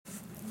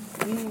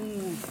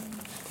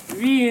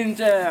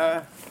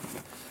winter.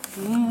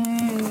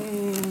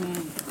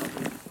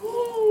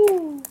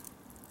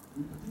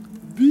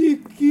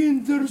 Big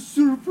Kinder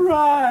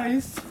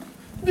surprise!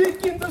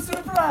 Big Kinder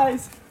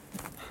surprise!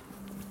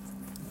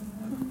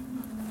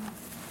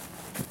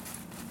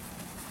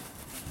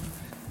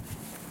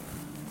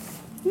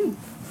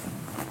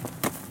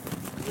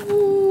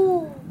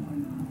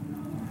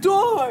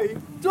 Toy!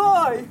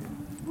 Toy!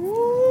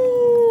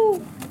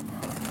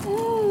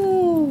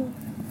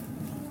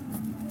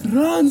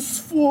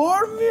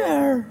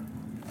 Transformer!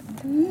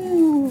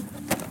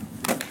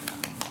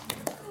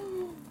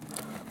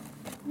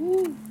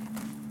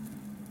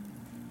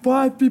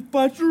 Puppy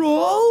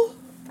Patrol!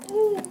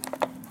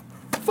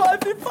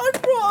 Puppy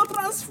Patrol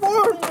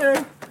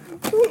Transformer!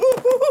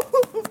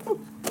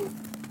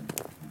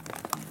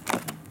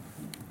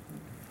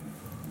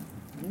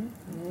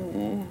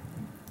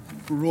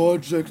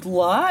 Project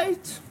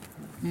Light?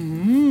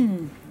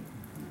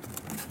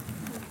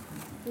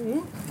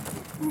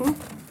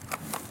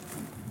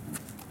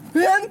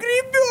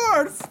 Angry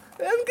Birds!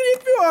 Angry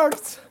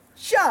Birds!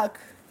 Chuck!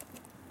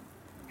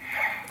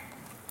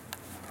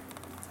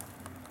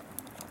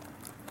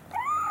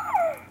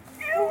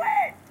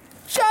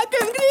 Chuck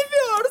Angry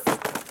Birds!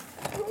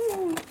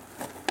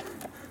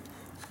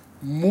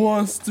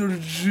 Monster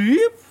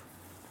Jeep?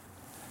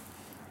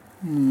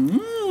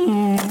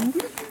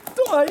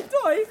 Toy,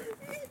 toy,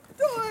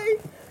 toy!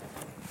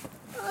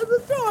 That's a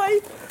toy!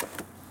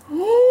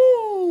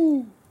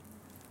 Oh!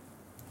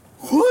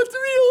 Hot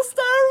Wheels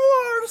Star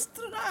Wars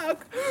truck!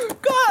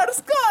 Cars,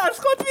 cars!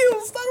 Hot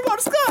Wheels Star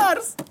Wars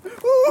cars!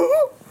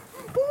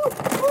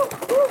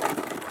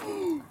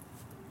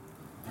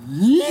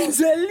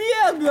 Ninja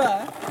Lego!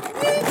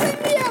 Ninja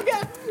Lego!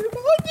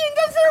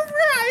 Ninja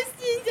surprise!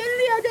 Ninja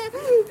Lego!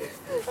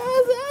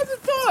 Other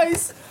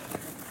toys!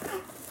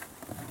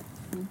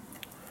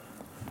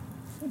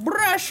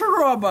 Brush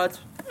robot!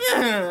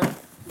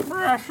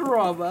 Brush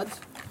robot!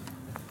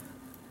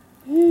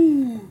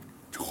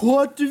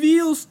 Hot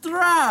Wheels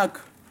truck!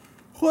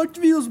 Hot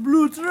Wheels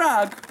blue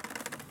truck!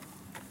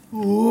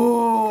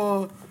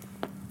 Oh,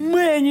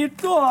 many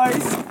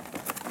toys!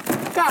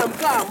 Come,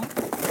 come!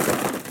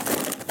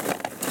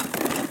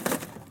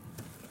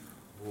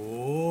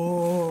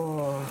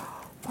 Oh,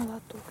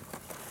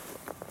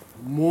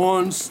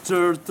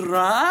 monster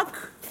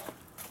truck?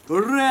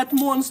 Red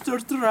monster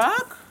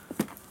truck?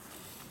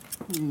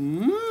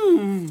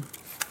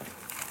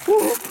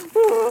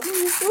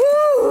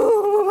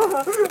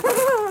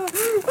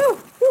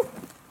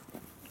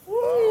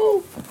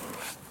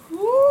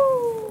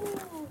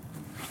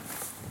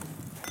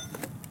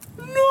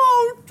 No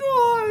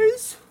toys!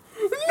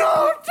 No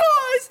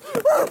toys!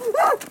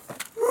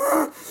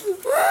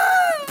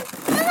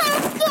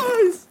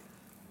 Toys!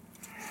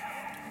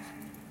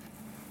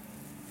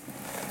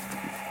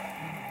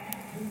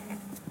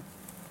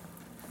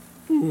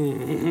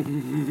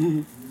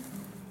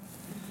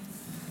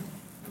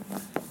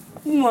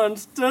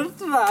 Monster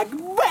truck!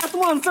 Bad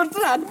monster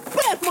truck!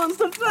 Bad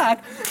monster truck!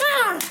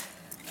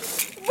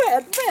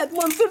 Bad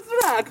monster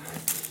truck!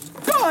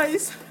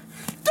 Toys!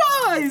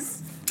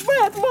 Toys!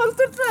 Bad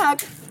monster truck!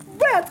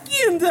 Bad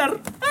Kinder!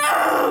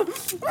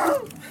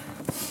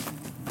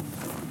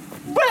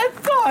 Bad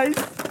toys!